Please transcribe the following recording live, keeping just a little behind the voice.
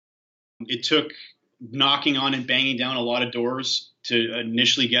It took knocking on and banging down a lot of doors to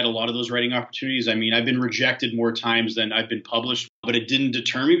initially get a lot of those writing opportunities. I mean, I've been rejected more times than I've been published, but it didn't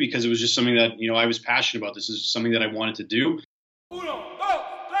deter me because it was just something that, I was passionate about. This is something that I wanted to do. Uno, dos,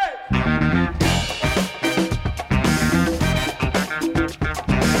 tres.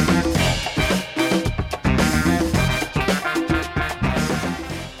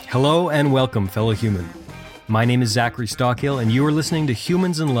 Hello and welcome, fellow human. My name is Zachary Stockhill, and you are listening to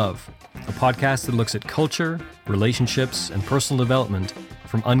Humans in Love, a podcast that looks at culture, relationships, and personal development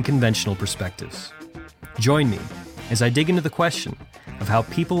from unconventional perspectives. Join me as I dig into the question of how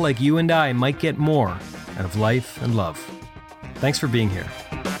people like you and I might get more out of life and love. Thanks for being here.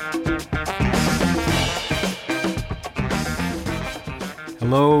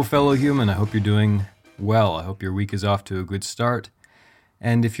 Hello, fellow human. I hope you're doing well. I hope your week is off to a good start.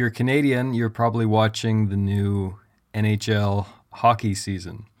 And if you're Canadian, you're probably watching the new NHL hockey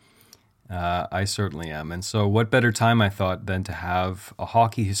season. I certainly am. And so what better time, I thought, than to have a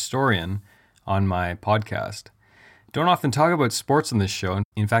hockey historian on my podcast. Don't often talk about sports on this show.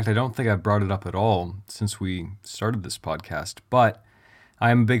 In fact, I don't think I've brought it up at all since we started this podcast. But I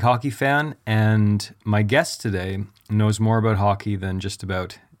am a big hockey fan, and my guest today knows more about hockey than just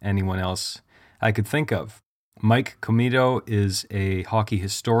about anyone else I could think of. Mike Commito is a hockey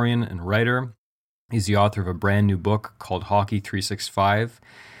historian and writer. He's the author of a brand new book called Hockey 365,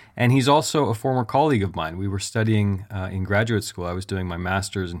 and he's also a former colleague of mine. We were studying in graduate school. I was doing my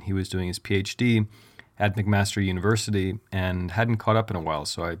master's, and he was doing his PhD at McMaster University, and hadn't caught up in a while,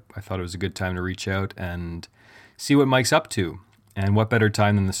 so I thought it was a good time to reach out and see what Mike's up to. And what better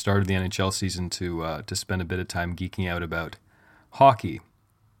time than the start of the NHL season to spend a bit of time geeking out about hockey.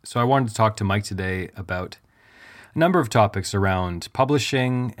 So I wanted to talk to Mike today about a number of topics around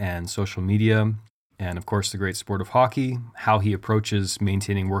publishing and social media, and of course the great sport of hockey, how he approaches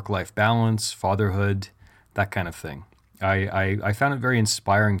maintaining work-life balance, fatherhood, that kind of thing. I found it very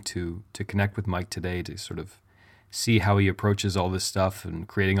inspiring to connect with Mike today to sort of see how he approaches all this stuff and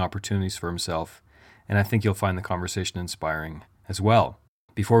creating opportunities for himself, and I think you'll find the conversation inspiring as well.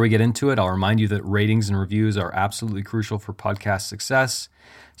 Before we get into it, I'll remind you that ratings and reviews are absolutely crucial for podcast success.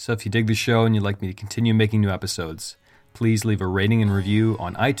 So if you dig the show and you'd like me to continue making new episodes, please leave a rating and review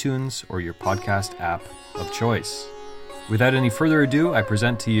on iTunes or your podcast app of choice. Without any further ado, I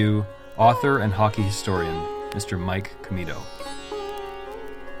present to you author and hockey historian, Mr. Mike Commito.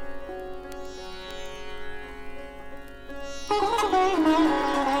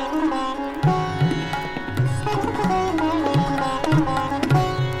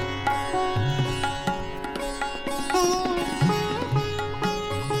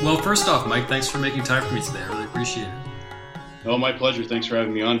 Well, first off, Mike, thanks for making time for me today. I really appreciate it. Oh, my pleasure. Thanks for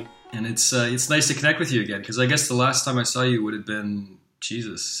having me on. And it's nice to connect with you again, because I guess the last time I saw you would have been,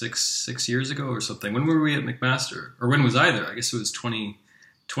 six years ago or something. When were we at McMaster? Or when was I there? I guess it was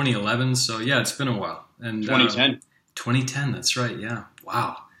 2011. So yeah, it's been a while. And 2010. 2010, that's right. Yeah.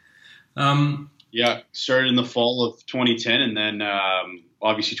 Wow. Started in the fall of 2010, and then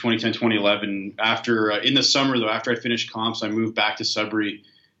obviously 2010, 2011. After in the summer though, after I finished comps, I moved back to Sudbury.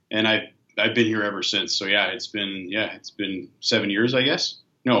 And I've been here ever since. So yeah, it's been 7 years, I guess.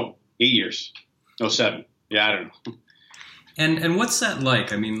 No, 8 years. No, 7. Yeah, I don't know. And what's that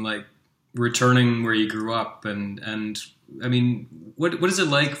like? I mean, like returning where you grew up, and I mean, what is it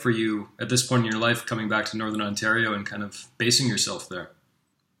like for you at this point in your life, coming back to Northern Ontario and kind of basing yourself there?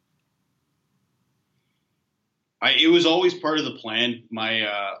 It was always part of the plan.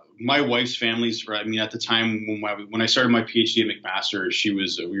 My wife's family's, I mean, at the time when I started my PhD at McMaster,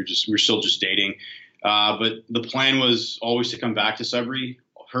 we were still just dating. But the plan was always to come back to Sudbury.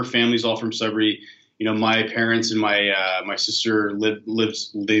 Her family's all from Sudbury. My parents and my sister live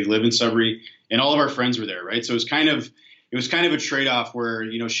in Sudbury, and all of our friends were there, right? So it was kind of a trade-off where,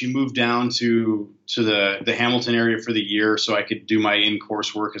 she moved down to the Hamilton area for the year so I could do my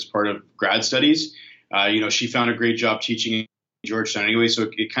in-course work as part of grad studies. She found a great job teaching in Georgetown anyway, so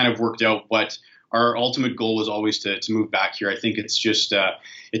it kind of worked out. But our ultimate goal was always to move back here. I think it's just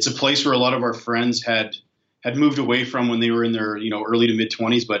it's a place where a lot of our friends had moved away from when they were in their early to mid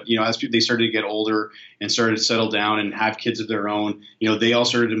 20s. But as they started to get older and started to settle down and have kids of their own, they all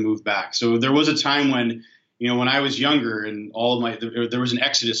started to move back. So there was a time when when I was younger, and there was an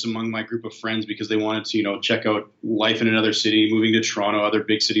exodus among my group of friends because they wanted to check out life in another city, moving to Toronto, other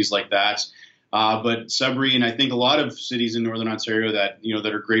big cities like that. But Sudbury, and I think a lot of cities in Northern Ontario that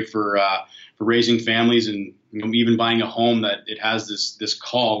that are great for raising families and even buying a home, that it has this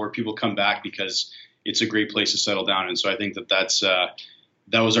call where people come back because it's a great place to settle down. And so I think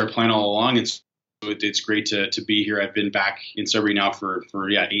that was our plan all along. And it's great to be here. I've been back in Sudbury now for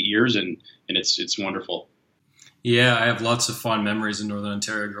 8 years, and it's wonderful. Yeah, I have lots of fond memories in Northern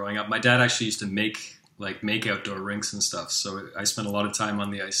Ontario growing up. My dad actually used to make outdoor rinks and stuff, so I spent a lot of time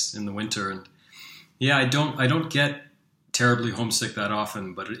on the ice in the winter. And yeah, I don't get terribly homesick that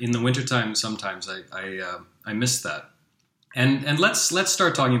often, but in the wintertime sometimes I miss that. And let's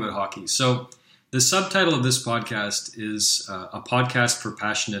start talking about hockey. So the subtitle of this podcast is a podcast for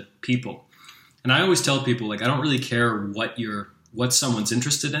passionate people. And I always tell people, like, I don't really care what someone's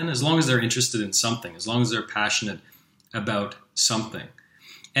interested in, as long as they're interested in something, as long as they're passionate about something.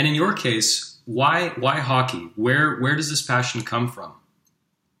 And in your case, why hockey? Where does this passion come from?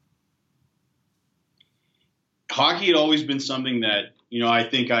 Hockey had always been something that, I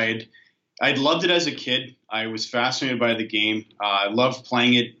think I'd loved it as a kid. I was fascinated by the game. I loved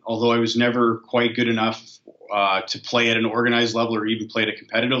playing it, although I was never quite good enough to play at an organized level or even play at a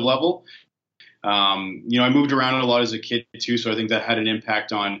competitive level. I moved around a lot as a kid too, so I think that had an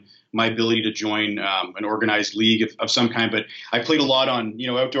impact on my ability to join an organized league of some kind. But I played a lot on,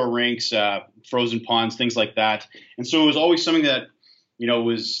 outdoor rinks, frozen ponds, things like that. And so it was always something that,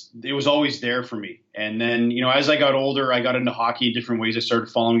 it was always there for me. And then, as I got older, I got into hockey in different ways. I started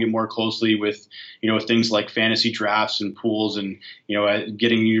following it more closely with, things like fantasy drafts and pools and,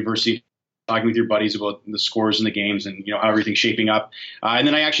 getting university, talking with your buddies about the scores in the games and, how everything's shaping up. And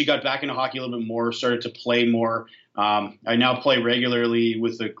then I actually got back into hockey a little bit more, started to play more. I now play regularly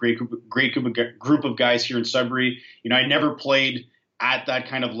with a great group of guys here in Sudbury. I never played at that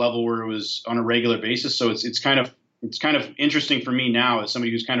kind of level where it was on a regular basis. So it's kind of interesting for me now as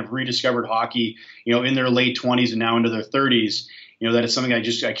somebody who's kind of rediscovered hockey, in their late 20s and now into their 30s, that it's something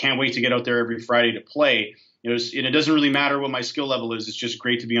I can't wait to get out there every Friday to play. And it doesn't really matter what my skill level is. It's just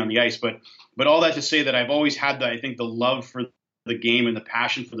great to be on the ice. But all that to say that I've always had the love for the game and the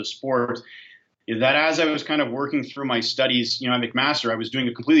passion for the sport, that as I was kind of working through my studies, at McMaster, I was doing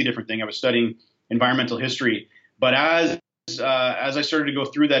a completely different thing. I was studying environmental history. But as I started to go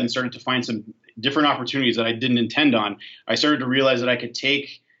through that and started to find some different opportunities that I didn't intend on, I started to realize that I could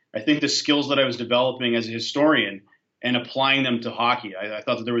take, I think, the skills that I was developing as a historian and applying them to hockey. I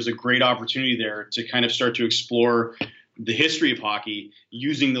thought that there was a great opportunity there to kind of start to explore the history of hockey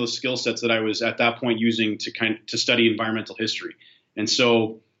using those skill sets that I was at that point using to study environmental history. And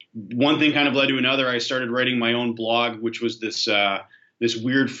so one thing kind of led to another. I started writing my own blog, which was this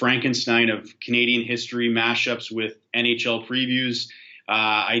weird Frankenstein of Canadian history mashups with NHL previews.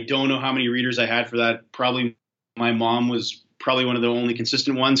 I don't know how many readers I had for that. Probably my mom was probably one of the only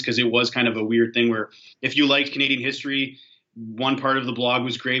consistent ones, because it was kind of a weird thing where if you liked Canadian history, one part of the blog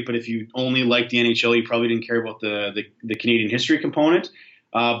was great, but if you only liked the NHL, you probably didn't care about the Canadian history component.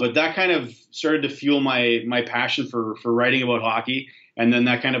 But that kind of started to fuel my passion for writing about hockey. And then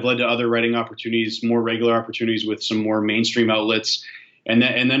that kind of led to other writing opportunities, more regular opportunities with some more mainstream outlets. And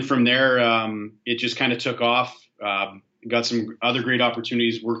then from there, it just kind of took off. Got some other great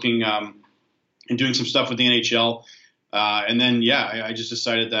opportunities working and doing some stuff with the NHL. And then, I just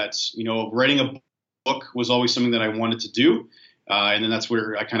decided that, writing a book was always something that I wanted to do. And then that's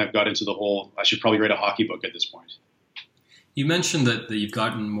where I kind of got into the whole, I should probably write a hockey book at this point. You mentioned that you've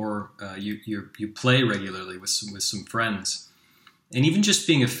gotten more, you play regularly with some friends. And even just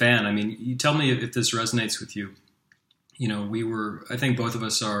being a fan, I mean, you tell me if this resonates with you. I think both of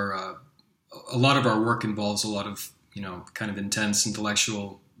us are, a lot of our work involves a lot of, kind of intense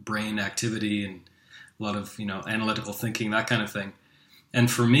intellectual brain activity and a lot of, analytical thinking, that kind of thing.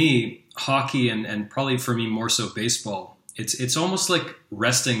 And for me, hockey and probably for me more so baseball, it's almost like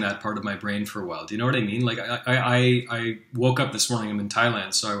resting that part of my brain for a while. Do you know what I mean? Like I woke up this morning, I'm in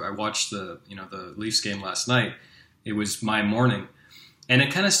Thailand, so I watched the Leafs game last night. It was my morning. And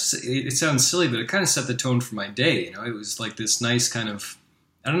it sounds silly, but it kind of set the tone for my day. It was like this nice kind of,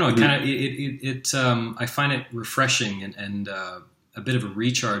 I don't know, I find it refreshing and a bit of a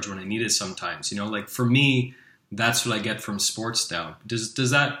recharge when I need it sometimes. Like for me, that's what I get from sports now. Does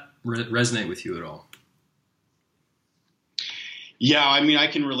that resonate with you at all? Yeah, I mean, I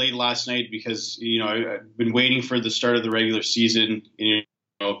can relate last night because, I've been waiting for the start of the regular season,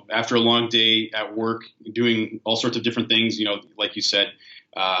 after a long day at work, doing all sorts of different things, like you said,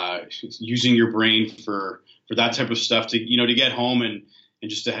 using your brain for that type of stuff to get home and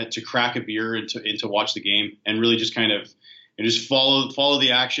just to crack a beer and to watch the game and really just kind of just follow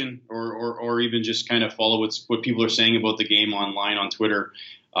the action or even just kind of follow what people are saying about the game online on Twitter.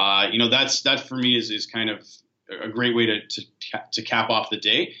 That for me is kind of a great way to cap off the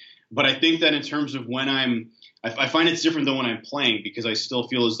day. But I think that in terms of when I find it's different than when I'm playing, because I still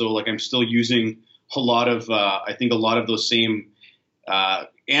feel as though like I'm still using a lot of those same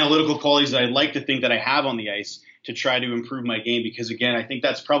analytical qualities that I'd like to think that I have on the ice to try to improve my game. Because again, I think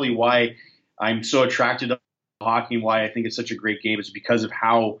that's probably why I'm so attracted to hockey and why I think it's such a great game, is because of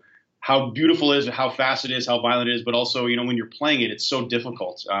how beautiful it is, how fast it is, how violent it is, but also, when you're playing it, it's so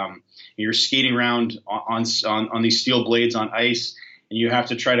difficult. You're skating around on these steel blades on ice, and you have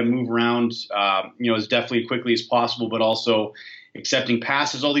to try to move around, as definitely quickly as possible, but also accepting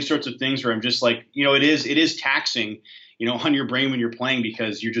passes, all these sorts of things where I'm just like, it is taxing, on your brain when you're playing,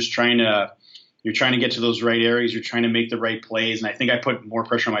 because you're just trying to get to those right areas. You're trying to make the right plays. And I think I put more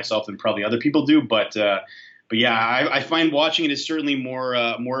pressure on myself than probably other people do. But yeah, I find watching it is certainly more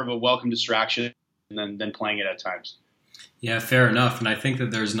of a welcome distraction than playing it at times. Yeah, fair enough. And I think that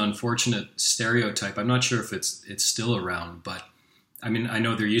there's an unfortunate stereotype. I'm not sure if it's still around, but I mean, I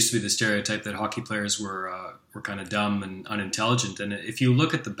know there used to be the stereotype that hockey players were kind of dumb and unintelligent. And if you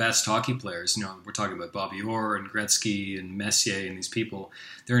look at the best hockey players, we're talking about Bobby Orr and Gretzky and Messier and these people,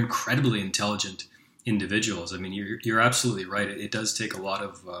 they're incredibly intelligent individuals. I mean, you're absolutely right. It does take a lot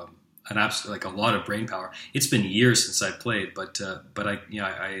of a lot of brain power. It's been years since I played, but I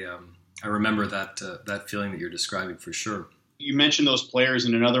remember that feeling that you're describing for sure. You mentioned those players,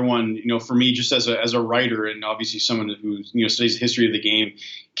 and another one, for me, just as a writer and obviously someone who studies the history of the game,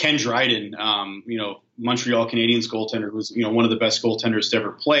 Ken Dryden, Montreal Canadiens goaltender, who's one of the best goaltenders to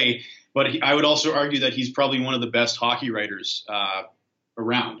ever play. But I would also argue that he's probably one of the best hockey writers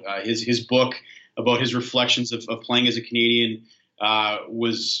around. His book about his reflections of playing as a Canadian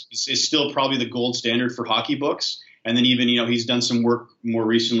is still probably the gold standard for hockey books. And then even, he's done some work more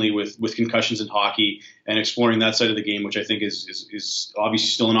recently with concussions in hockey and exploring that side of the game, which I think is obviously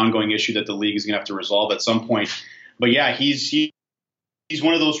still an ongoing issue that the league is going to have to resolve at some point. But yeah, he's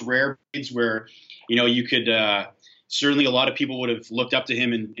one of those rare kids where, you could certainly a lot of people would have looked up to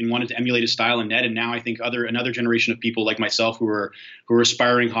him and wanted to emulate his style in net. And now I think another generation of people like myself who are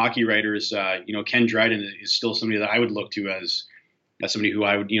aspiring hockey writers, Ken Dryden is still somebody that I would look to as somebody who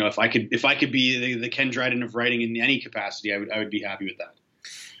I would, if I could be the Ken Dryden of writing in any capacity, I would be happy with that.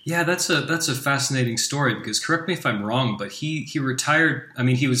 Yeah, that's a fascinating story, because correct me if I'm wrong, but he retired. I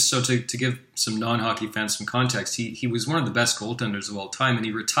mean, he was, so to give some non-hockey fans some context, he was one of the best goaltenders of all time, and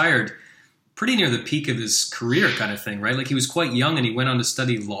he retired pretty near the peak of his career, kind of thing, right? Like, he was quite young and he went on to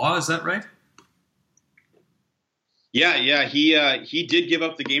study law. Is that right? Yeah, he did give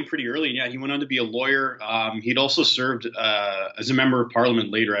up the game pretty early. Yeah, he went on to be a lawyer. He'd also served as a member of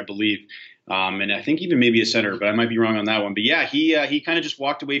parliament later, I believe, and I think even maybe a senator, but I might be wrong on that one. But yeah, he kind of just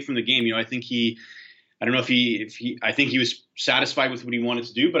walked away from the game. I think I think he was satisfied with what he wanted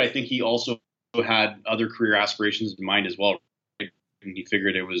to do, but I think he also had other career aspirations in mind as well. And he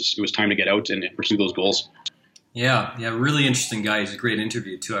figured it was time to get out and pursue those goals. Yeah, really interesting guy. He's a great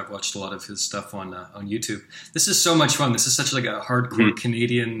interview too. I've watched a lot of his stuff on YouTube. This is so much fun. This is such like a hardcore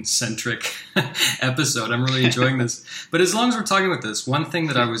Canadian centric episode. I'm really enjoying this. But as long as we're talking about this, one thing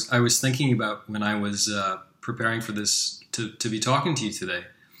that I was thinking about when I was preparing for this to be talking to you today.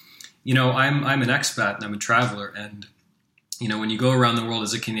 I'm an expat and I'm a traveler, and when you go around the world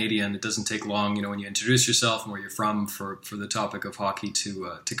as a Canadian, it doesn't take long. When you introduce yourself and where you're from for the topic of hockey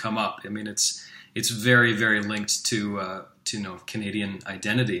to come up. I mean, it's very, very linked to Canadian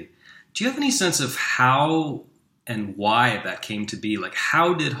identity. Do you have any sense of how and why that came to be? Like,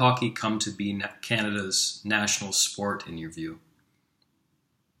 how did hockey come to be Canada's national sport in your view?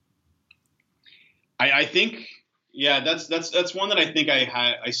 I think, yeah, that's one that I think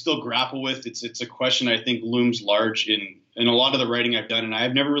I still grapple with. It's a question I think looms large in a lot of the writing I've done, and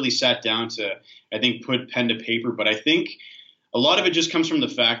I've never really sat down to, I think, put pen to paper. But I think a lot of it just comes from the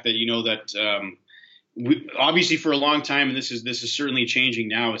fact that obviously for a long time, and this is certainly changing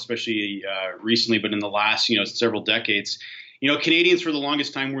now, especially recently, but in the last several decades, Canadians for the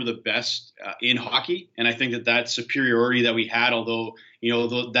longest time were the best in hockey, and I think that superiority that we had, although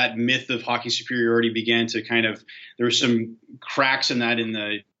that myth of hockey superiority began to there were some cracks in that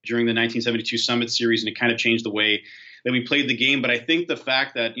during the 1972 Summit Series, and it kind of changed the way that we played the game. But I think the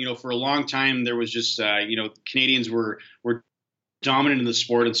fact that for a long time there was just Canadians were dominant in the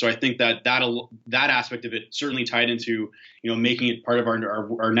sport, and so I think that aspect of it certainly tied into making it part of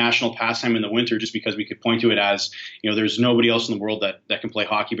our national pastime in the winter, just because we could point to it as there's nobody else in the world that can play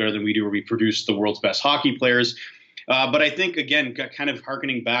hockey better than we do, or we produce the world's best hockey players. But I think, again, kind of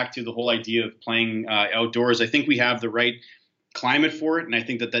hearkening back to the whole idea of playing outdoors, I think we have the right climate for it, and I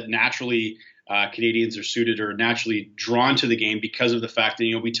think that naturally Canadians are suited or naturally drawn to the game because of the fact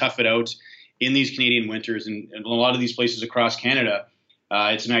that we tough it out in these Canadian winters, and a lot of these places across Canada.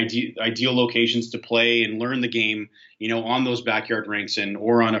 It's an ideal locations to play and learn the game, on those backyard rinks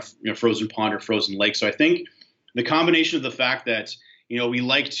or on a frozen pond or frozen lake. So I think the combination of the fact that we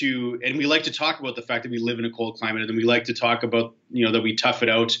like to talk about the fact that we live in a cold climate, and we like to talk about, that we tough it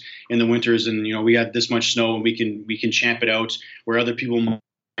out in the winters, and, we had this much snow and we can champ it out where other people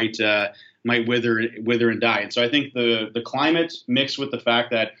might wither and die. And so I think the climate mixed with the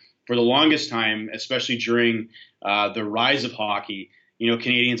fact that for the longest time, especially during the rise of hockey,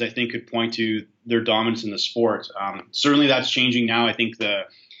 Canadians, I think, could point to their dominance in the sport. Certainly that's changing now. I think the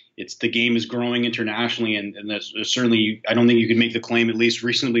game is growing internationally, and there's certainly, I don't think you can make the claim, at least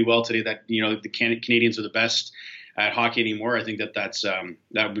reasonably well today, that the Canadians are the best at hockey anymore. I think that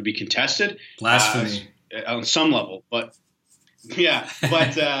would be contested. Blasphemy on some level, but not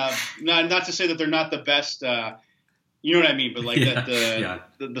to say that they're not the best. You know what I mean? But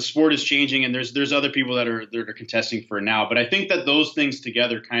the sport is changing, and there's other people that are contesting for it now. But I think that those things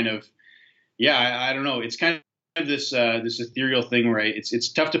together kind of, I don't know. It's kind of this ethereal thing where it's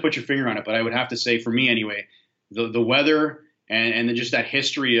tough to put your finger on it, but I would have to say, for me anyway, the weather and then just that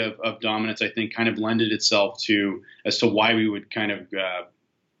history of dominance, I think, kind of lended itself as to why we would kind of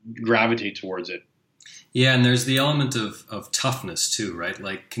gravitate towards it. Yeah, and there's the element of toughness too, right?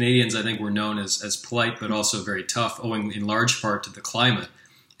 Like, Canadians, I think, were known as polite but also very tough, owing in large part to the climate,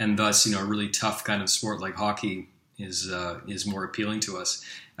 and thus, a really tough kind of sport like hockey is more appealing to us.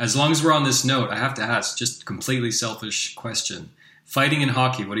 As long as we're on this note, I have to ask, just a completely selfish question. Fighting in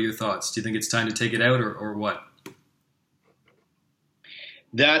hockey, what are your thoughts? Do you think it's time to take it out, or what?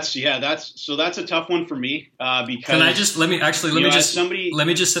 That's a tough one for me because. Can I just let me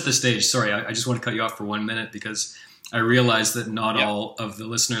just set the stage. Sorry, I just want to cut you off for 1 minute because I realize that not all of the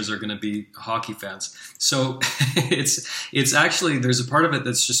listeners are going to be hockey fans. So it's actually, there's a part of it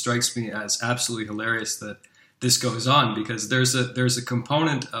that just strikes me as absolutely hilarious that this goes on, because there's a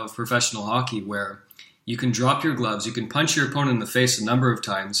component of professional hockey where you can drop your gloves, you can punch your opponent in the face a number of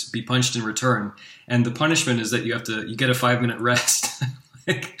times, be punched in return, and the punishment is that you get a 5-minute rest.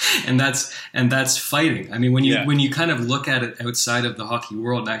 and that's fighting. I mean, when you kind of look at it outside of the hockey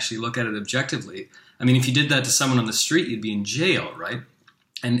world and actually look at it objectively, I mean, if you did that to someone on the street, you'd be in jail, right?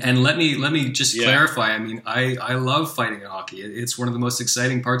 And let me just clarify. I mean, I love fighting in hockey. It's one of the most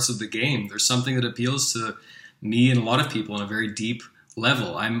exciting parts of the game. There's something that appeals to me and a lot of people on a very deep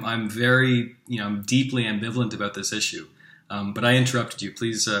level. I'm very, I'm deeply ambivalent about this issue. But I interrupted you.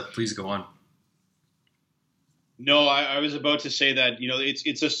 Please go on. No, I was about to say that,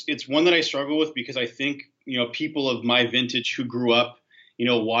 it's one that I struggle with, because I think, people of my vintage who grew up,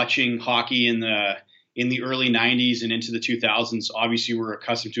 watching hockey in the early 90s and into the 2000s, obviously were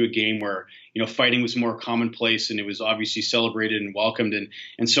accustomed to a game where, fighting was more commonplace, and it was obviously celebrated and welcomed.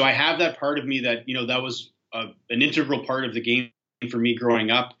 And so I have that part of me that, that was an integral part of the game for me growing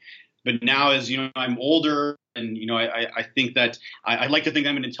up. But now, as I'm older, and I think that I like to think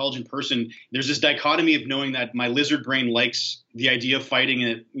I'm an intelligent person. There's this dichotomy of knowing that my lizard brain likes the idea of fighting,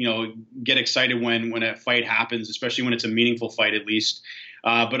 and get excited when a fight happens, especially when it's a meaningful fight, at least.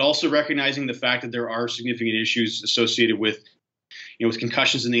 But also recognizing the fact that there are significant issues associated with with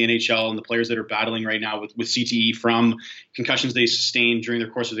concussions in the NHL and the players that are battling right now with CTE from concussions they sustained during their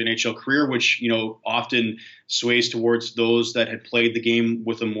course of their NHL career, which, often sways towards those that had played the game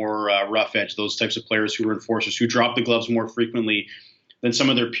with a more rough edge, those types of players who were enforcers, who dropped the gloves more frequently than some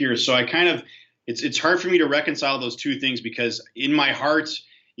of their peers. So it's hard for me to reconcile those two things, because in my heart,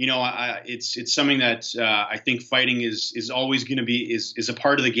 it's something that I think fighting is always going to be is a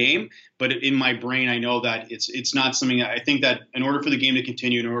part of the game. But in my brain, I know that it's not something. I think that in order for the game to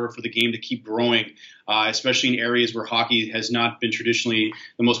continue, in order for the game to keep growing, especially in areas where hockey has not been traditionally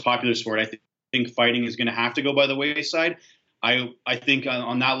the most popular sport, I think fighting is going to have to go by the wayside. I think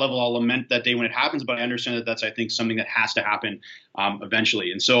on that level, I'll lament that day when it happens, but I understand that that's, I think, something that has to happen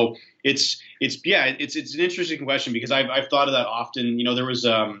eventually. And so it's an interesting question, because I've thought of that often. There was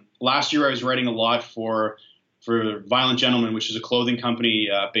last year I was writing a lot for Violent Gentlemen, which is a clothing company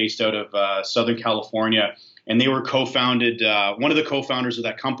based out of Southern California, and they were co-founded. One of the co-founders of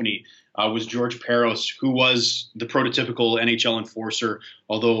that company was George Peros, who was the prototypical NHL enforcer,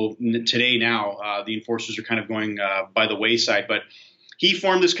 although today now the enforcers are kind of going by the wayside. But he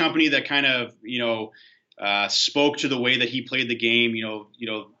formed this company that kind of, spoke to the way that he played the game,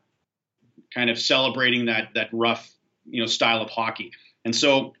 kind of celebrating that rough, style of hockey. And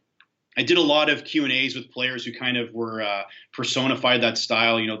so I did a lot of Q&As with players who kind of were personified that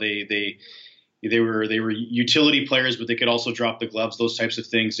style. They were utility players, but they could also drop the gloves, those types of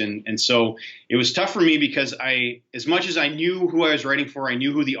things. And so it was tough for me, because as much as I knew who I was writing for, I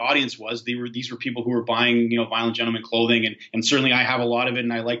knew who the audience was. These were people who were buying, Violent Gentlemen clothing, and certainly I have a lot of it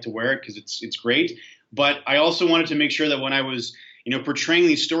and I like to wear it because it's great. But I also wanted to make sure that when I was, portraying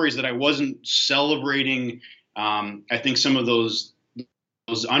these stories, that I wasn't celebrating, I think some of those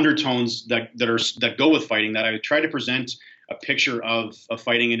those undertones that go with fighting, that I try to present a picture of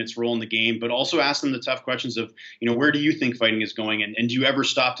fighting and its role in the game, but also ask them the tough questions of, where do you think fighting is going? And do you ever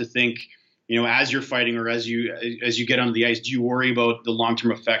stop to think, as you're fighting or as you get onto the ice, do you worry about the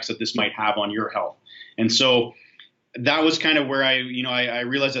long-term effects that this might have on your health? And so that was kind of where I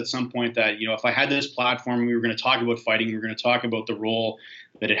realized at some point that, if I had this platform, we were going to talk about fighting, we were going to talk about the role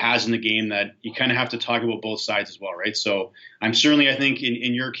that it has in the game, that you kind of have to talk about both sides as well, right? So I'm certainly, I think,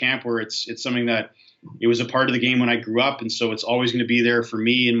 in your camp where it's something that it was a part of the game when I grew up, and so it's always going to be there for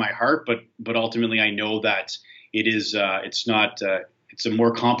me in my heart. But ultimately, I know that it is it's not it's a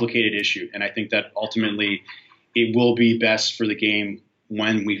more complicated issue, and I think that ultimately it will be best for the game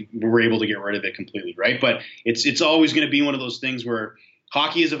when we're able to get rid of it completely, right? But it's always going to be one of those things where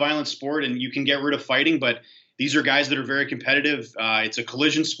hockey is a violent sport, and you can get rid of fighting, but these are guys that are very competitive. It's a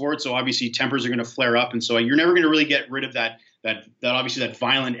collision sport, so obviously tempers are going to flare up, and so you're never going to really get rid of that obviously that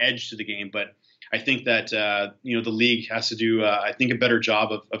violent edge to the game. But I think that the league has to do I think a better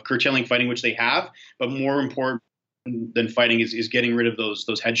job of curtailing fighting, which they have. But more important than fighting is getting rid of those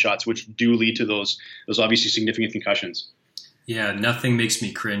headshots, which do lead to those obviously significant concussions. Yeah, nothing makes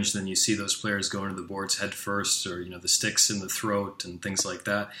me cringe than you see those players go into the boards head first, or the sticks in the throat and things like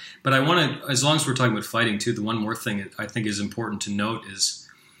that. But I want to, as long as we're talking about fighting too, the one more thing I think is important to note is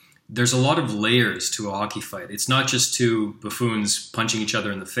there's a lot of layers to a hockey fight. It's not just two buffoons punching each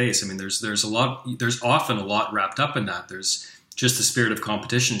other in the face. I mean, there's often a lot wrapped up in that. There's just the spirit of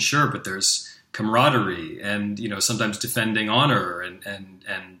competition, sure, but there's camaraderie and sometimes defending honor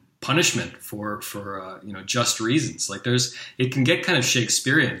and punishment for just reasons. Like it can get kind of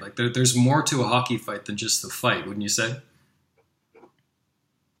Shakespearean. Like there's more to a hockey fight than just the fight, wouldn't you say?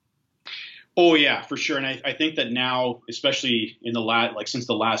 Oh yeah, for sure. And I think that now, especially in since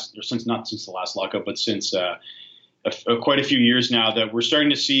lockup, but since quite a few years now, that we're starting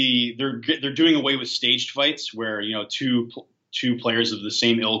to see they're doing away with staged fights where two players of the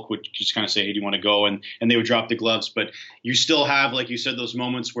same ilk would just kind of say, hey, do you want to go? And they would drop the gloves. But you still have, like you said, those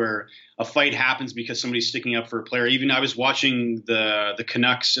moments where a fight happens because somebody's sticking up for a player. Even I was watching the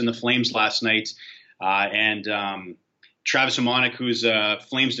Canucks and the Flames last night, and Travis Hamonic, who's a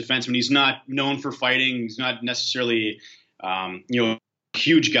Flames defenseman, he's not known for fighting. He's not necessarily, a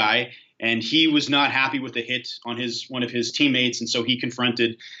huge guy. And he was not happy with the hit on one of his teammates, and so he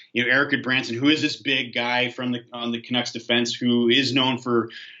confronted, Erik Goodbranson, who is this big guy on the Canucks defense, who is known for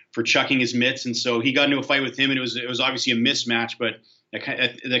chucking his mitts, and so he got into a fight with him, and it was obviously a mismatch, but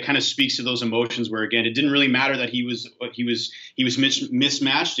that kind of speaks to those emotions where, again, it didn't really matter that he was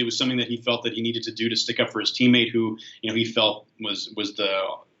mismatched. It was something that he felt that he needed to do to stick up for his teammate, who he felt was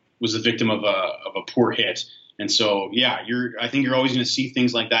the victim of a poor hit. And so, yeah, I think you're always going to see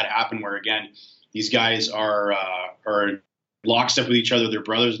things like that happen where, again, these guys are lockstep with each other. They're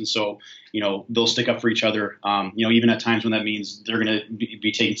brothers. And so, they'll stick up for each other, even at times when that means they're going to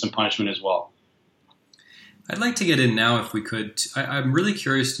be taking some punishment as well. I'd like to get in now, if we could. I'm really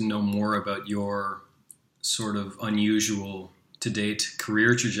curious to know more about your sort of unusual to-date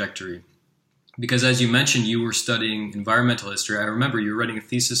career trajectory. Because as you mentioned, you were studying environmental history. I remember you were writing a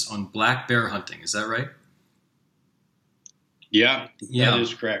thesis on black bear hunting. Is that right? Yeah, that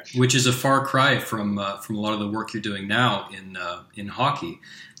is correct. Which is a far cry from a lot of the work you're doing now in hockey.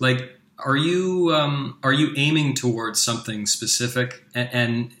 Like, are you aiming towards something specific,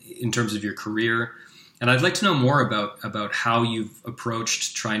 and in terms of your career? And I'd like to know more about how you've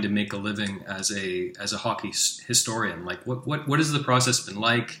approached trying to make a living as a hockey historian. Like, what has the process been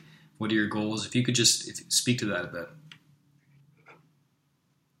like? What are your goals? If you could just speak to that a bit.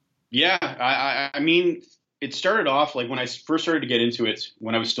 Yeah, I mean, it started off like when I first started to get into it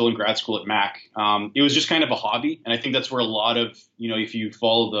when I was still in grad school at Mac. It was just kind of a hobby. And I think that's where a lot of, if you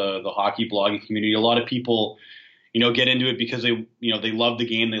follow the hockey blogging community, a lot of people, get into it because they love the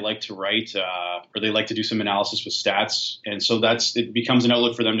game. They like to write or they like to do some analysis with stats. And so it becomes an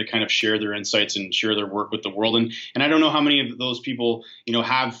outlet for them to kind of share their insights and share their work with the world. And I don't know how many of those people,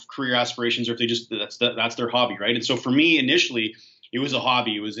 have career aspirations, or if they just, that's their hobby. Right. And so for me, initially, it was a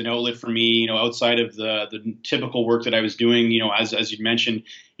hobby. It was an outlet for me, outside of the typical work that I was doing. As you mentioned,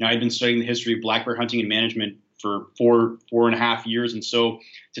 I'd been studying the history of black bear hunting and management for four and a half years. And so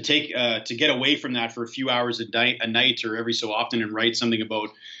to get away from that for a few hours a night or every so often and write something about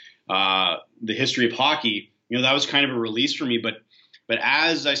the history of hockey, that was kind of a release for me. But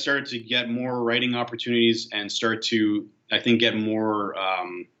as I started to get more writing opportunities and start to, I think, get more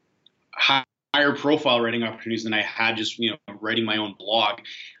higher profile writing opportunities than I had just, writing my own blog,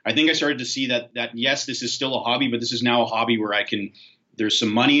 I think I started to see that yes, this is still a hobby, but this is now a hobby where there's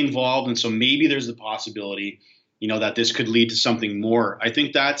some money involved. And so maybe there's the possibility that this could lead to something more. I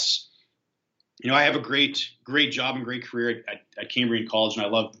think that's, I have a great job and great career at Cambrian College, and I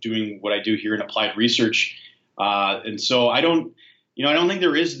love doing what I do here in applied research. And so I don't think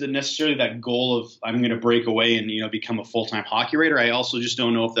there is necessarily that goal of I'm going to break away and, become a full-time hockey writer. I also just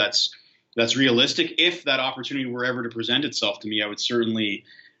don't know if that's realistic. If that opportunity were ever to present itself to me, I would certainly,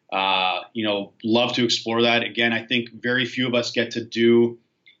 love to explore that. Again, I think very few of us get to do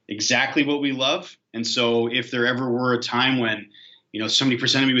exactly what we love. And so if there ever were a time when, somebody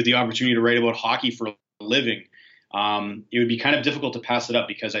presented me with the opportunity to write about hockey for a living, it would be kind of difficult to pass it up,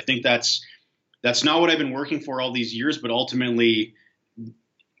 because I think that's not what I've been working for all these years. But ultimately,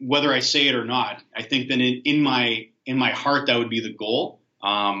 whether I say it or not, I think that in my heart, that would be the goal.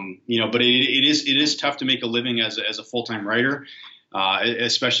 But it is tough to make a living as a full-time writer,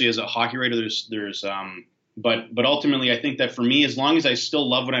 especially as a hockey writer. But ultimately, I think that for me, as long as I still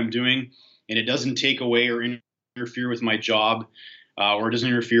love what I'm doing and it doesn't take away or interfere with my job, or it doesn't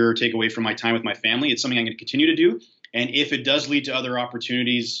interfere or take away from my time with my family, it's something I'm going to continue to do. And if it does lead to other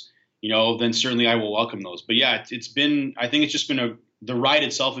opportunities, then certainly I will welcome those. But yeah, the ride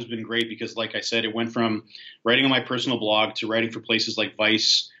itself has been great, because like I said, it went from writing on my personal blog to writing for places like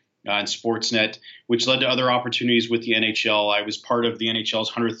Vice and Sportsnet, which led to other opportunities with the NHL. I was part of the NHL's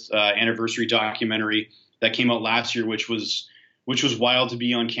 100th anniversary documentary that came out last year, which was wild to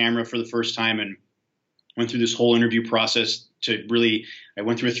be on camera for the first time, and went through this whole interview process I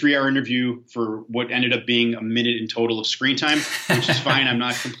went through a 3-hour interview for what ended up being a minute in total of screen time, which is fine. I'm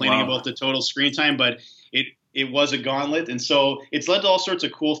not complaining about the total screen time, but it was a gauntlet. And so it's led to all sorts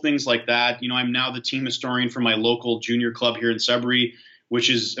of cool things like that. I'm now the team historian for my local junior club here in Sudbury, which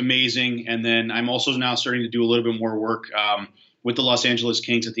is amazing. And then I'm also now starting to do a little bit more work with the Los Angeles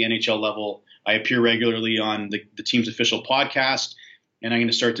Kings at the NHL level. I appear regularly on the team's official podcast, and I'm going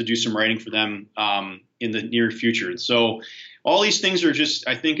to start to do some writing for them in the near future. And so all these things are just,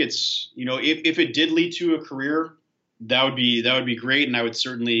 I think it's, if it did lead to a career, that would be great. And I would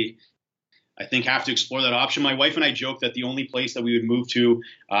certainly, I think, have to explore that option. My wife and I joke that the only place that we would move to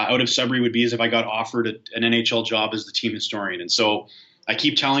out of Sudbury would be as if I got offered an NHL job as the team historian. And so I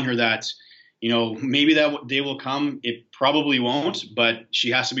keep telling her that, maybe that day will come. It probably won't, but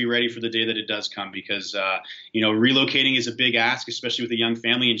she has to be ready for the day that it does come, because, relocating is a big ask, especially with a young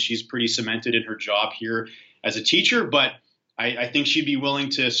family, and she's pretty cemented in her job here as a teacher. But I think she'd be willing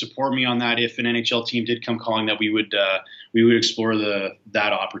to support me on that if an NHL team did come calling, that we would explore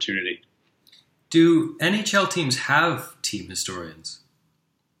that opportunity. Do NHL teams have team historians?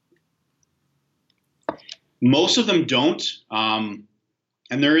 Most of them don't.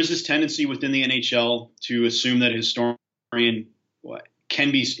 And there is this tendency within the NHL to assume that a historian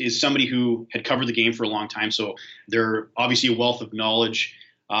is somebody who had covered the game for a long time. So they're obviously a wealth of knowledge,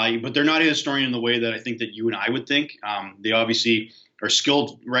 but they're not a historian in the way that I think that you and I would think. They obviously are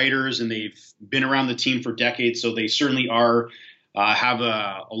skilled writers, and they've been around the team for decades. So they certainly have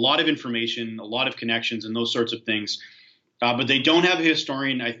a lot of information, a lot of connections, and those sorts of things. But they don't have a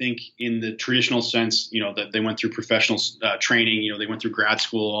historian, I think, in the traditional sense, that they went through professional training, they went through grad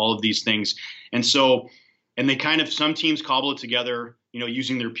school, all of these things. And so, and they some teams cobble it together,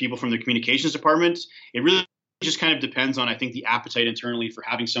 using their people from the communications department. It really just kind of depends on, I think, the appetite internally for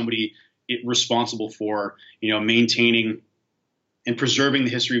having somebody responsible for, maintaining and preserving the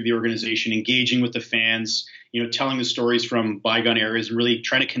history of the organization, engaging with the fans, telling the stories from bygone eras, and really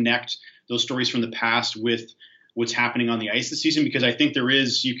trying to connect those stories from the past with what's happening on the ice this season. Because I think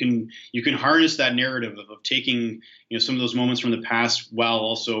you can harness that narrative of taking, some of those moments from the past while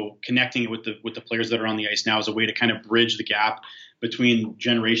also connecting it with the players that are on the ice now, as a way to kind of bridge the gap between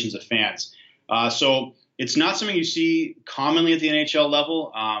generations of fans. So it's not something you see commonly at the NHL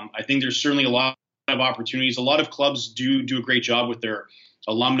level. I think there's certainly a lot of opportunities. A lot of clubs do a great job with their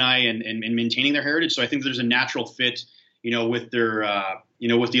alumni and maintaining their heritage. So I think there's a natural fit, with their,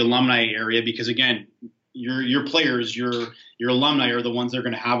 with the alumni area, because again, your players, your alumni are the ones that are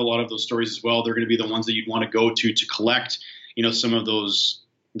going to have a lot of those stories as well. They're going to be the ones that you'd want to go to collect, some of those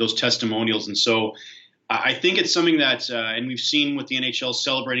testimonials. And so I think it's something that, and we've seen with the NHL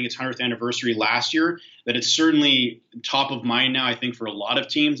celebrating its 100th anniversary last year, that it's certainly top of mind now, I think, for a lot of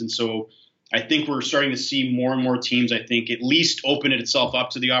teams. And so I think we're starting to see more and more teams, I think, at least open itself up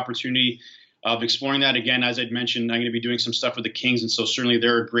to the opportunity of exploring that. Again, as I'd mentioned, I'm going to be doing some stuff with the Kings. And so certainly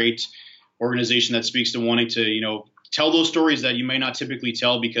they're a great organization that speaks to wanting to, tell those stories that you may not typically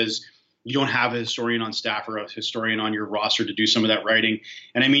tell because you don't have a historian on staff or a historian on your roster to do some of that writing.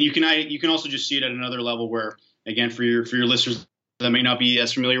 And I mean, you can also just see it at another level where, again, for your listeners that may not be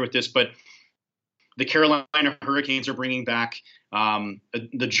as familiar with this, but the Carolina Hurricanes are bringing back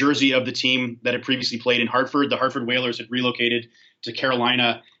the jersey of the team that had previously played in Hartford. The Hartford Whalers had relocated to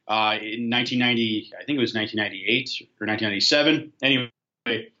Carolina in 1990, I think it was 1998 or 1997. Anyway,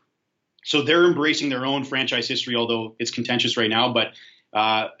 so they're embracing their own franchise history, although it's contentious right now. But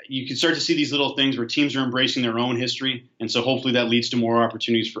you can start to see these little things where teams are embracing their own history. And so hopefully that leads to more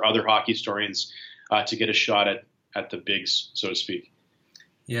opportunities for other hockey historians to get a shot at the bigs, so to speak.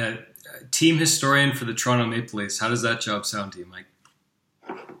 Yeah. Team historian for the Toronto Maple Leafs. How does that job sound to you, Mike?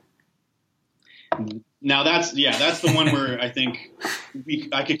 Now that's the one where I think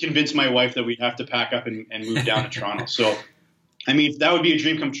I could convince my wife that we'd have to pack up and move down to Toronto. So, I mean, that would be a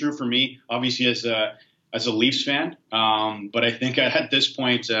dream come true for me, obviously as a Leafs fan. But I think at this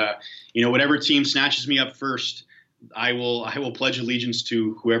point, whatever team snatches me up first, I will pledge allegiance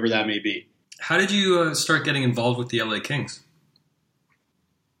to whoever that may be. How did you start getting involved with the LA Kings?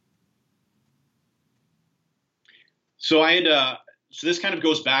 So so this kind of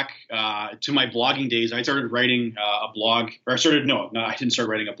goes back to my blogging days. I started writing a blog, or I didn't start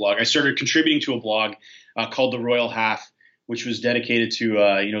writing a blog. I started contributing to a blog called The Royal Half, which was dedicated to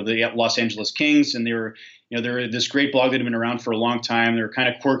the Los Angeles Kings, and they're this great blog that had been around for a long time. They were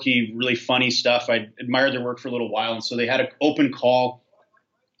kind of quirky, really funny stuff. I admired their work for a little while, and so they had an open call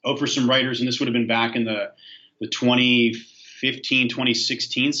out for some writers, and this would have been back in the 2015,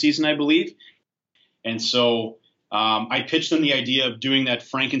 2016 season, I believe. And so I pitched them the idea of doing that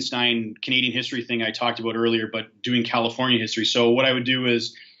Frankenstein Canadian history thing I talked about earlier, but doing California history. So what I would do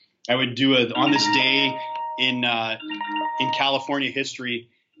is I would do on this day in California history,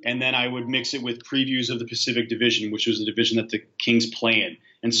 and then I would mix it with previews of the Pacific Division, which was the division that the Kings play in.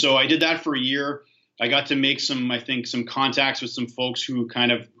 And so I did that for a year. I got to make some contacts with some folks who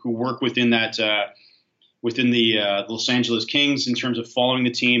work within that within the Los Angeles Kings in terms of following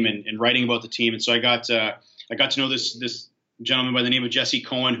the team and writing about the team. And so I got to know this gentleman by the name of Jesse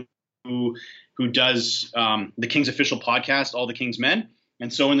Cohen, who does the Kings official podcast, All the Kings Men.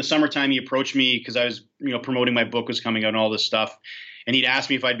 And so in the summertime, he approached me because I was promoting my book was coming out and all this stuff, and he'd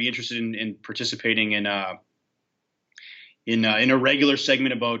asked me if I'd be interested in participating in a regular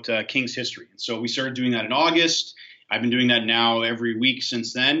segment about Kings history. And so we started doing that in August. I've been doing that now every week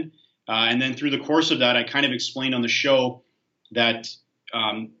since then. And then through the course of that, I kind of explained on the show that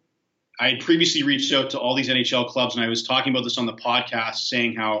I had previously reached out to all these NHL clubs, and I was talking about this on the podcast,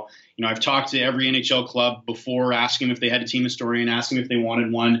 saying how, I've talked to every NHL club before, asking them if they had a team historian, asking them if they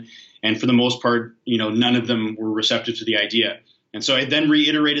wanted one. And for the most part, none of them were receptive to the idea. And so I then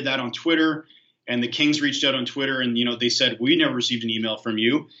reiterated that on Twitter, and the Kings reached out on Twitter, and, they said, we never received an email from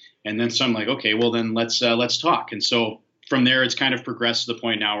you. And then so I'm like, okay, well then let's talk. And so from there, it's kind of progressed to the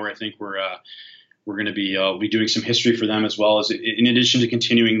point now where I think we're going to be doing some history for them, as well as in addition to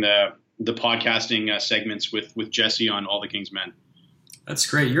continuing the podcasting segments with Jesse on All the Kings Men. That's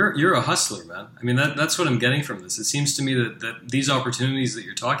great. You're a hustler, man. I mean, that's what I'm getting from this. It seems to me that these opportunities that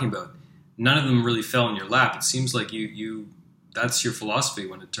you're talking about, none of them really fell in your lap. It seems like you that's your philosophy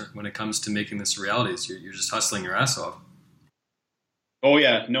when it comes to making this a reality. Is you're just hustling your ass off. Oh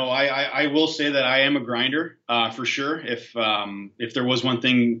yeah, no, I will say that I am a grinder for sure. If there was one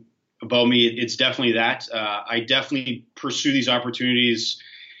thing about me, it's definitely that. I definitely pursue these opportunities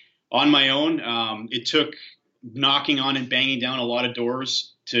on my own. It took knocking on and banging down a lot of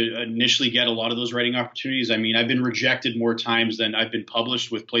doors to initially get a lot of those writing opportunities. I mean, I've been rejected more times than I've been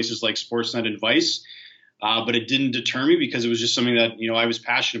published with places like Sportsnet and Vice, but it didn't deter me because it was just something that, I was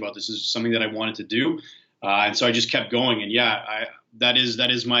passionate about. This is something that I wanted to do. And so I just kept going. And yeah, that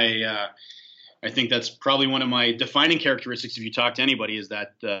is my, I think that's probably one of my defining characteristics. If you talk to anybody, is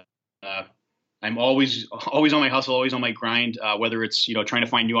that I'm always on my hustle, always on my grind, whether it's, trying to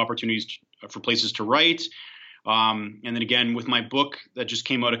find new opportunities for places to write. And then again, with my book that just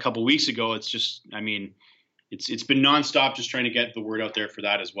came out a couple weeks ago, it's just, it's been nonstop just trying to get the word out there for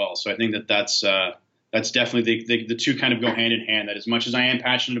that as well. So I think that's definitely the two kind of go hand in hand. That as much as I am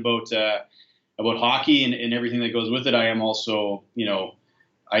passionate about hockey and everything that goes with it, I am also,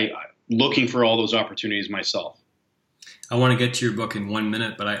 I looking for all those opportunities myself. I want to get to your book in 1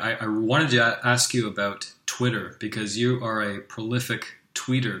 minute, but I wanted to ask you about Twitter, because you are a prolific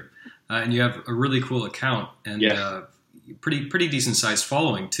tweeter. And you have a really cool account and pretty decent sized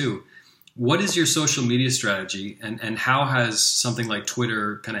following too. What is your social media strategy, and how has something like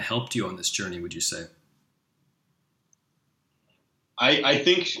Twitter kind of helped you on this journey, would you say? I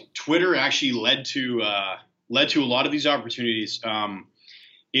think Twitter actually led to a lot of these opportunities.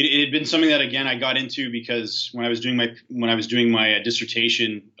 it had been something that, again, I got into because when I was doing my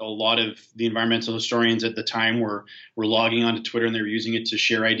dissertation, a lot of the environmental historians at the time were logging onto Twitter, and they were using it to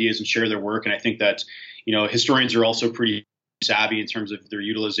share ideas and share their work. And I think that, historians are also pretty savvy in terms of their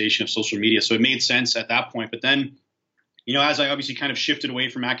utilization of social media. So it made sense at that point. But then, as I obviously kind of shifted away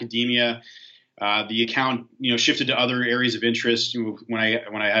from academia, the account, shifted to other areas of interest. When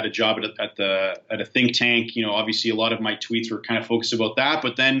I had a job at a think tank, obviously a lot of my tweets were kind of focused about that.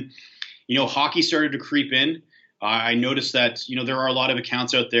 But then, hockey started to creep in. I noticed that, there are a lot of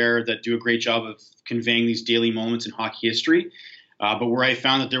accounts out there that do a great job of conveying these daily moments in hockey history. But where I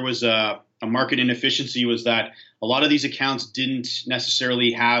found that there was a market inefficiency was that a lot of these accounts didn't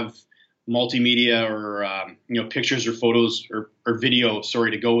necessarily have multimedia or pictures or photos or video,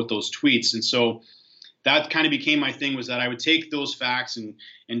 to go with those tweets. And so that kind of became my thing, was that I would take those facts and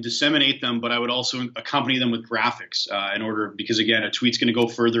disseminate them, but I would also accompany them with graphics because again, a tweet's going to go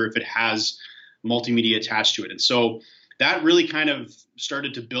further if it has multimedia attached to it. And so that really kind of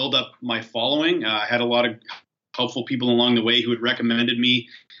started to build up my following. I had a lot of helpful people along the way who had recommended me,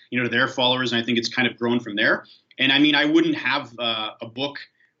 to their followers. And I think it's kind of grown from there. And I mean, I wouldn't have a book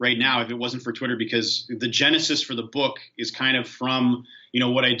right now if it wasn't for Twitter, because the genesis for the book is kind of from,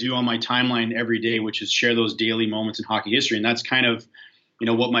 what I do on my timeline every day, which is share those daily moments in hockey history. And that's kind of,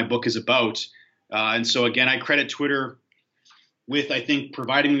 what my book is about. And so again, I credit Twitter with, I think,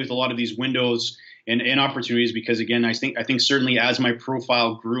 providing me with a lot of these windows and opportunities, because again, I think certainly as my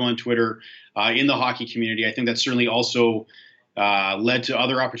profile grew on Twitter in the hockey community, I think that certainly also led to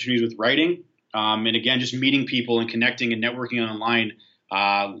other opportunities with writing. And again, just meeting people and connecting and networking online,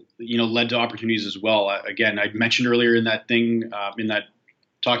 led to opportunities as well. Again, I mentioned earlier in that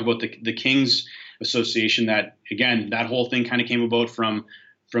talk about the Kings Association, that again, that whole thing kind of came about from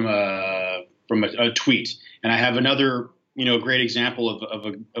a tweet. And I have another, great example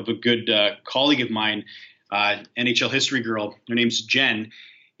of a good colleague of mine, NHL history girl. Her name's Jen.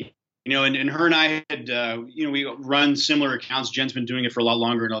 And her and I had, we run similar accounts. Jen's been doing it for a lot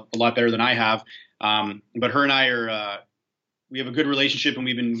longer and a lot better than I have. But her and I we have a good relationship, and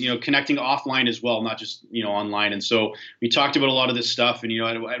we've been, connecting offline as well, not just, online. And so we talked about a lot of this stuff. And,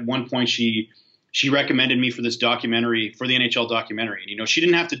 at one point she recommended me for this documentary, for the NHL documentary. And, she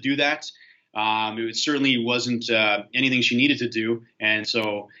didn't have to do that. It certainly wasn't anything she needed to do. And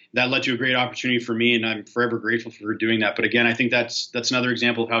so that led to a great opportunity for me, and I'm forever grateful for her doing that. But again, I think that's another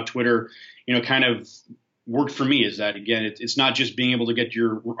example of how Twitter, kind of worked for me, is that, again, it's not just being able to get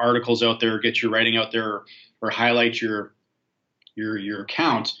your articles out there, or get your writing out there, or highlight your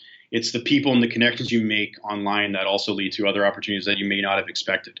account. It's the people and the connections you make online that also lead to other opportunities that you may not have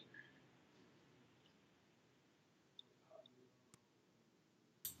expected.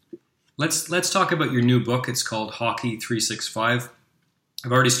 Let's talk about your new book. It's called Hockey 365.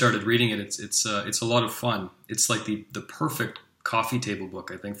 I've already started reading it. It's a lot of fun. It's like the perfect coffee table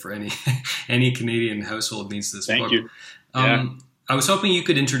book, I think, for any Canadian household needs this book. Thank you. Yeah. I was hoping you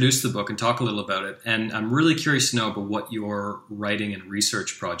could introduce the book and talk a little about it. And I'm really curious to know about what your writing and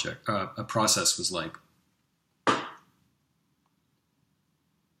research process was like.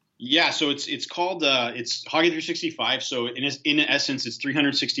 Yeah, so it's called it's Hockey 365. So in essence, it's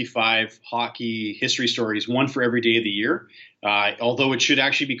 365 hockey history stories, one for every day of the year. Although it should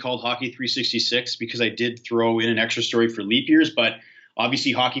actually be called Hockey 366, because I did throw in an extra story for leap years, but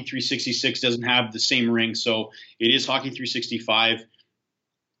obviously Hockey 366 doesn't have the same ring, so it is Hockey 365.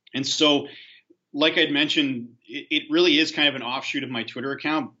 And so, like I'd mentioned, it really is kind of an offshoot of my Twitter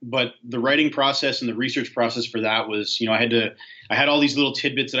account, but the writing process and the research process for that was, I had all these little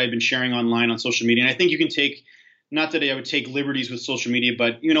tidbits that I've been sharing online on social media. And I think you can not that I would take liberties with social media,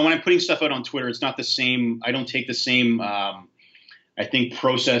 but, when I'm putting stuff out on Twitter, it's not the same. I don't take the same, I think,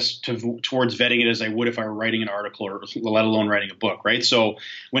 process towards vetting it as I would if I were writing an article, or let alone writing a book, right? So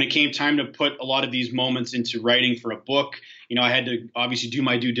when it came time to put a lot of these moments into writing for a book, I had to obviously do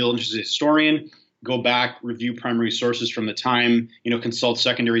my due diligence as a historian, go back, review primary sources from the time, consult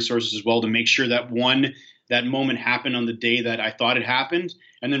secondary sources as well, to make sure that that moment happened on the day that I thought it happened,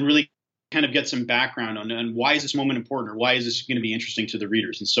 and then really kind of get some background on why is this moment important, or why is this going to be interesting to the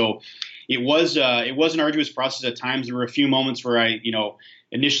readers. And so it was an arduous process at times. There were a few moments where I,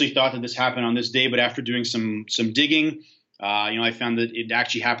 initially thought that this happened on this day, but after doing some digging, I found that it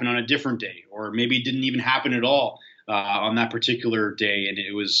actually happened on a different day, or maybe it didn't even happen at all on that particular day, and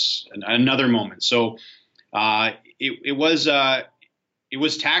it was another moment. So it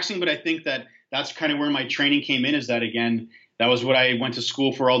was taxing, but I think that's kind of where my training came in, is that, again, that was what I went to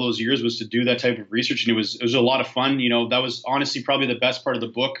school for all those years, was to do that type of research. And it was a lot of fun. That was honestly probably the best part of the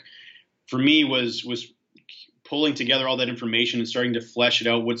book for me, was pulling together all that information and starting to flesh it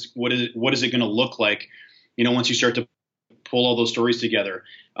out. What is it going to look like, once you start to pull all those stories together.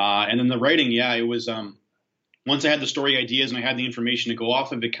 And then the writing, it was once I had the story ideas and I had the information to go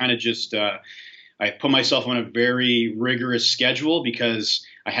off of, it kind of just I put myself on a very rigorous schedule because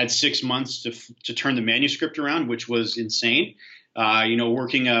I had 6 months to turn the manuscript around, which was insane.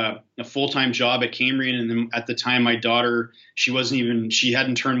 Working a full-time job at Cambrian, and then at the time my daughter, she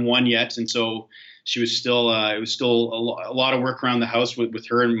hadn't turned 1 yet, and so she was still it was still a lot of work around the house with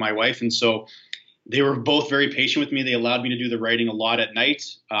her and my wife, and so they were both very patient with me. They allowed me to do the writing a lot at night,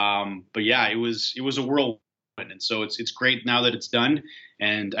 but yeah, it was a whirlwind, and so it's great now that it's done,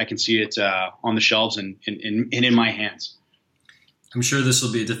 and I can see it on the shelves and in my hands. I'm sure this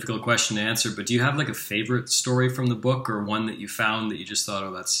will be a difficult question to answer, but do you have like a favorite story from the book, or one that you found that you just thought,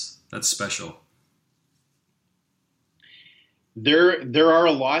 oh, that's special? There are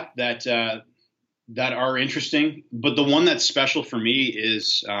a lot that are interesting, but the one that's special for me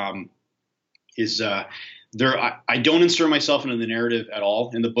is I don't insert myself into the narrative at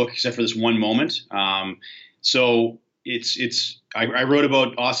all in the book except for this one moment. So I wrote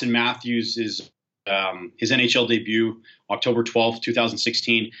about Auston Matthews' his NHL debut, October 12th,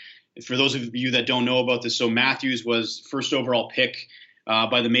 2016. For those of you that don't know about this, so Matthews was first overall pick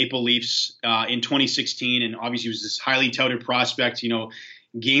by the Maple Leafs in 2016, and obviously he was this highly touted prospect,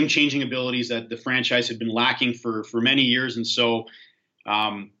 game-changing abilities that the franchise had been lacking for many years, and so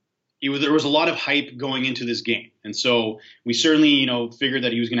there was a lot of hype going into this game, and so we certainly figured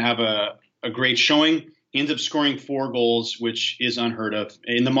that he was going to have a great showing. He ends up scoring 4 goals, which is unheard of.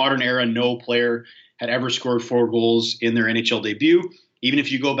 In the modern era, no player had ever scored 4 goals in their NHL debut. Even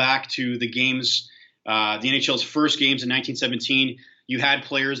if you go back to the games, the NHL's first games in 1917, you had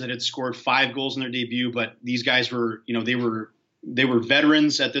players that had scored 5 goals in their debut, but these guys were, they were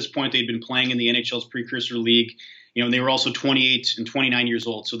veterans at this point. They'd been playing in the NHL's precursor league. They were also 28 and 29 years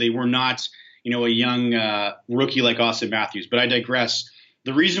old, so they were not, a young rookie like Auston Matthews. But I digress.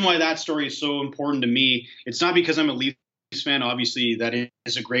 The reason why that story is so important to me, it's not because I'm a Leafs fan. Obviously, that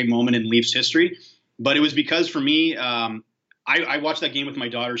is a great moment in Leafs history. But it was because for me, I watched that game with my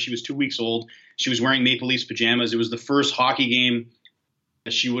daughter. She was 2 weeks old. She was wearing Maple Leafs pajamas. It was the first hockey game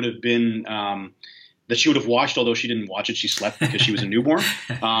that she would have been that she would have watched, although she didn't watch it. She slept because she was a newborn.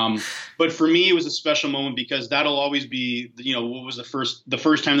 But for me, it was a special moment because that'll always be, what was the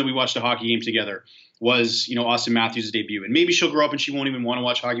first time that we watched a hockey game together was, Auston Matthews' debut. And maybe she'll grow up and she won't even want to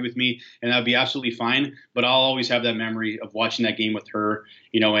watch hockey with me, and that'd be absolutely fine. But I'll always have that memory of watching that game with her,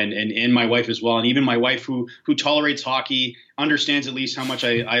 and my wife as well. And even my wife who tolerates hockey, understands at least how much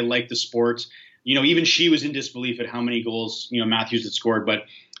I like the sport. Even she was in disbelief at how many goals, Matthews had scored. But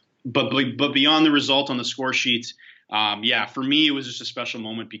beyond the result on the score sheet, for me, it was just a special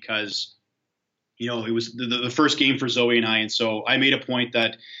moment because, it was the first game for Zoe and I. And so I made a point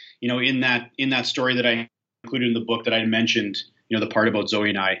that, in that story that I included in the book, that I mentioned, the part about Zoe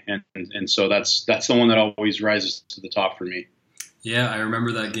and I. And so that's the one that always rises to the top for me. Yeah, I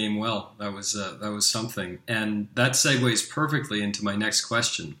remember that game well. That was something. And that segues perfectly into my next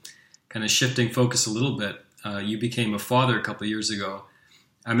question. Kind of shifting focus a little bit. You became a father a couple of years ago.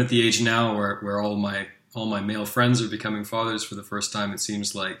 I'm at the age now where all my male friends are becoming fathers for the first time, it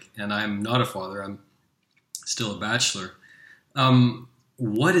seems like, and I'm not a father. I'm still a bachelor.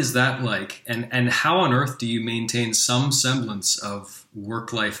 What is that like, and how on earth do you maintain some semblance of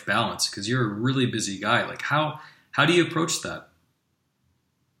work-life balance? Because you're a really busy guy. Like how do you approach that?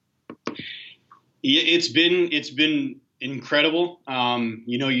 Yeah, it's been incredible.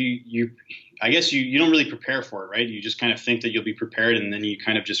 I guess you don't really prepare for it, right? You just kind of think that you'll be prepared, and then you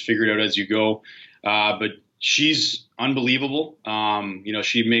kind of just figure it out as you go. But she's unbelievable.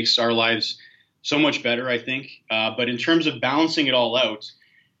 She makes our lives so much better, I think. But in terms of balancing it all out,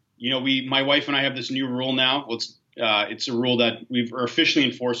 my wife and I have this new rule now. Well, it's a rule that we're officially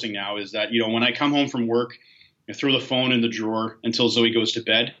enforcing now, is that, when I come home from work, I throw the phone in the drawer until Zoe goes to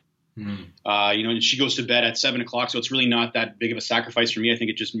bed. And she goes to bed at 7:00, so it's really not that big of a sacrifice for me. I think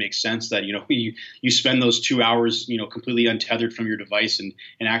it just makes sense that, you spend those 2 hours, completely untethered from your device and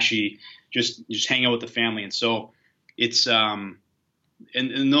actually just hang out with the family. And so it's,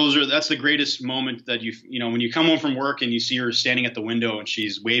 and that's the greatest moment that when you come home from work and you see her standing at the window and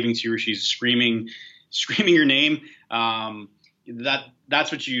she's waving to you, or she's screaming your name.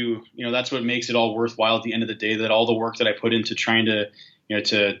 That's what that's what makes it all worthwhile at the end of the day, that all the work that I put into trying to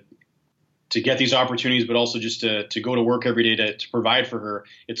get these opportunities, but also just to go to work every day to provide for her,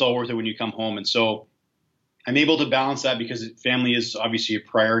 it's all worth it when you come home. And so I'm able to balance that because family is obviously a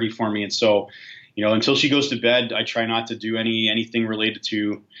priority for me. And so, until she goes to bed, I try not to do anything related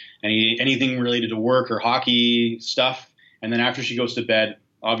to work or hockey stuff. And then after she goes to bed,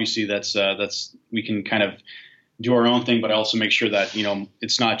 obviously that's we can kind of do our own thing, but I also make sure that,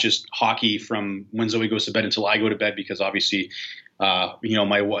 it's not just hockey from when Zoe goes to bed until I go to bed, because obviously,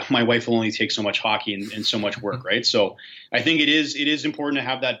 my wife will only take so much hockey and so much work. Right. So I think it is important to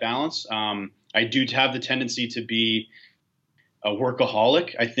have that balance. I do have the tendency to be a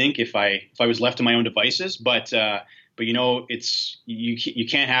workaholic, I think, if I was left to my own devices, but it's, you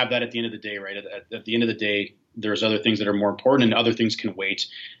can't have that at the end of the day, right? At the end of the day, there's other things that are more important and other things can wait.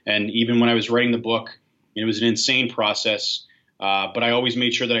 And even when I was writing the book, it was an insane process. But I always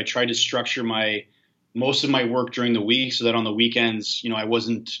made sure that I tried to structure most of my work during the week so that on the weekends, I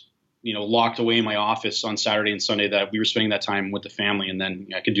wasn't, locked away in my office on Saturday and Sunday, that we were spending that time with the family, and then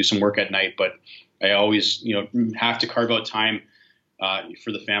I could do some work at night. But I always, have to carve out time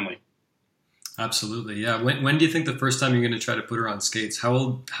for the family. Absolutely. Yeah. When do you think the first time you're going to try to put her on skates? How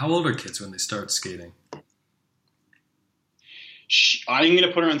old are kids when they start skating? I'm going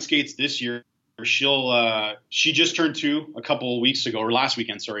to put her on skates this year. She just turned 2 a couple of weeks ago, or last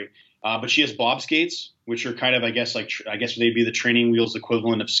weekend, sorry. But she has bob skates, which are kind of, I guess they'd be the training wheels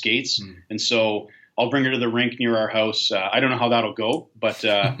equivalent of skates. And so I'll bring her to the rink near our house. I don't know how that'll go, but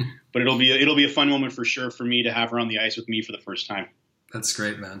it'll be a fun moment for sure for me to have her on the ice with me for the first time. That's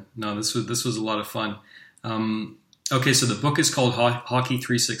great, man. No, this was a lot of fun. Okay, so the book is called Hockey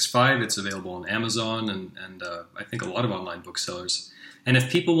 365. It's available on Amazon and I think a lot of online booksellers. And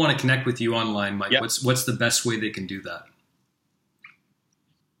if people want to connect with you online, Mike, what's the best way they can do that?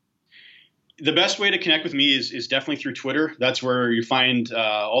 The best way to connect with me is definitely through Twitter. That's where you find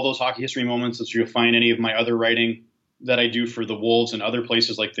all those hockey history moments. That's where you'll find any of my other writing that I do for the Wolves and other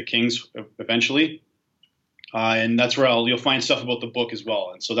places like the Kings eventually. And that's where you'll find stuff about the book as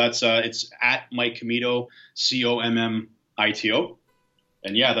well. And so that's it's at Mike Commito, COMMITO.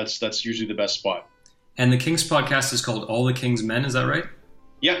 And yeah, that's usually the best spot. And the Kings podcast is called All the Kings Men, is that right?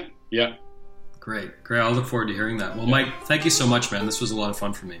 Yeah. Great. I'll look forward to hearing that. Well, Mike, thank you so much, man. This was a lot of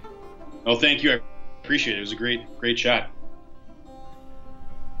fun for me. Oh, thank you. I appreciate it. It was a great chat.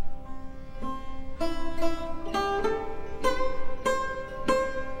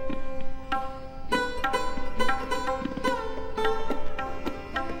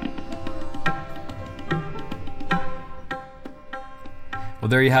 Well,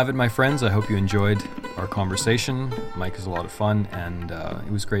 there you have it, my friends. I hope you enjoyed our conversation. Mike is a lot of fun, and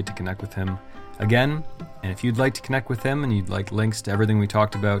it was great to connect with him again. And if you'd like to connect with him and you'd like links to everything we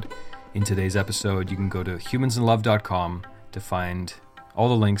talked about in today's episode, you can go to humansandlove.com to find all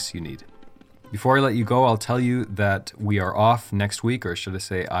the links you need. Before I let you go, I'll tell you that we are off next week, or should I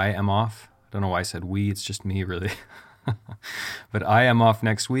say I am off? I don't know why I said we, it's just me, really. But I am off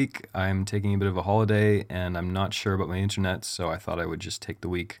next week. I'm taking a bit of a holiday, and I'm not sure about my internet, so I thought I would just take the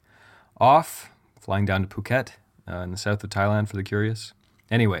week off, flying down to Phuket in the south of Thailand for the curious.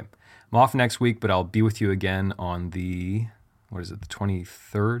 Anyway, I'm off next week, but I'll be with you again on the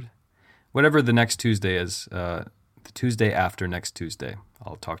 23rd? Whatever the next Tuesday is, the Tuesday after next Tuesday.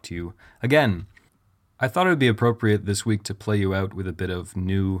 I'll talk to you again. I thought it would be appropriate this week to play you out with a bit of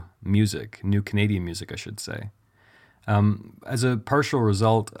new Canadian music, I should say. As a partial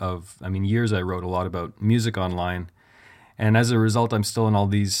result of, years I wrote a lot about music online, and as a result, I'm still in all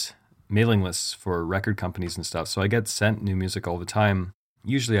these mailing lists for record companies and stuff, so I get sent new music all the time.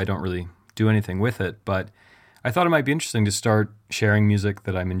 Usually I don't really do anything with it, but I thought it might be interesting to start sharing music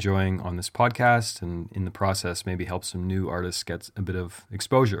that I'm enjoying on this podcast, and in the process maybe help some new artists get a bit of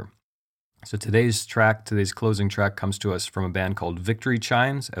exposure. So today's closing track comes to us from a band called Victory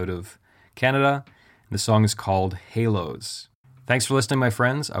Chimes out of Canada. The song is called Halos. Thanks for listening, my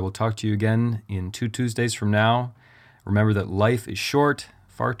friends. I will talk to you again in 2 Tuesdays from now. Remember that life is short,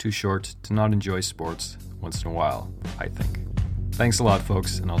 far too short to not enjoy sports once in a while, I think. Thanks a lot,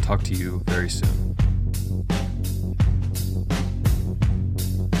 folks, and I'll talk to you very soon.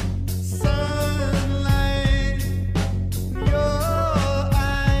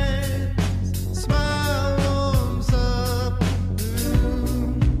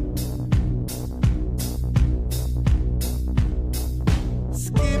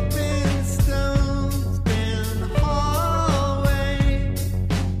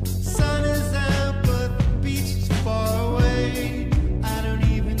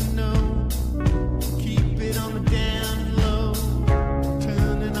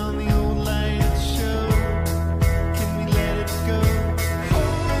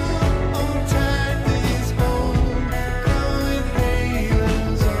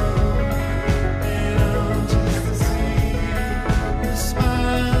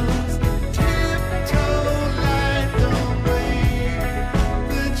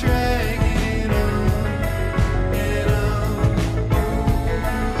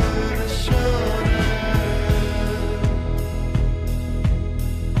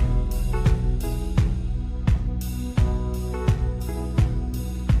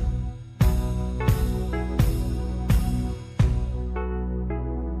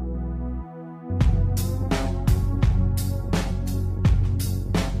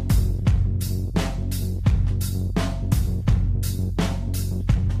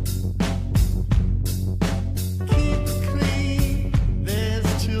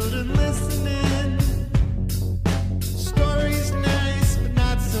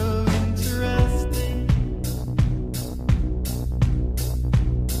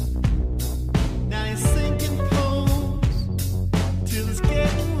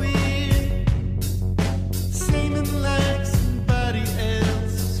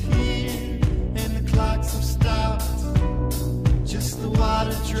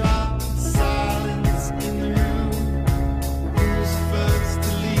 lot of drugs.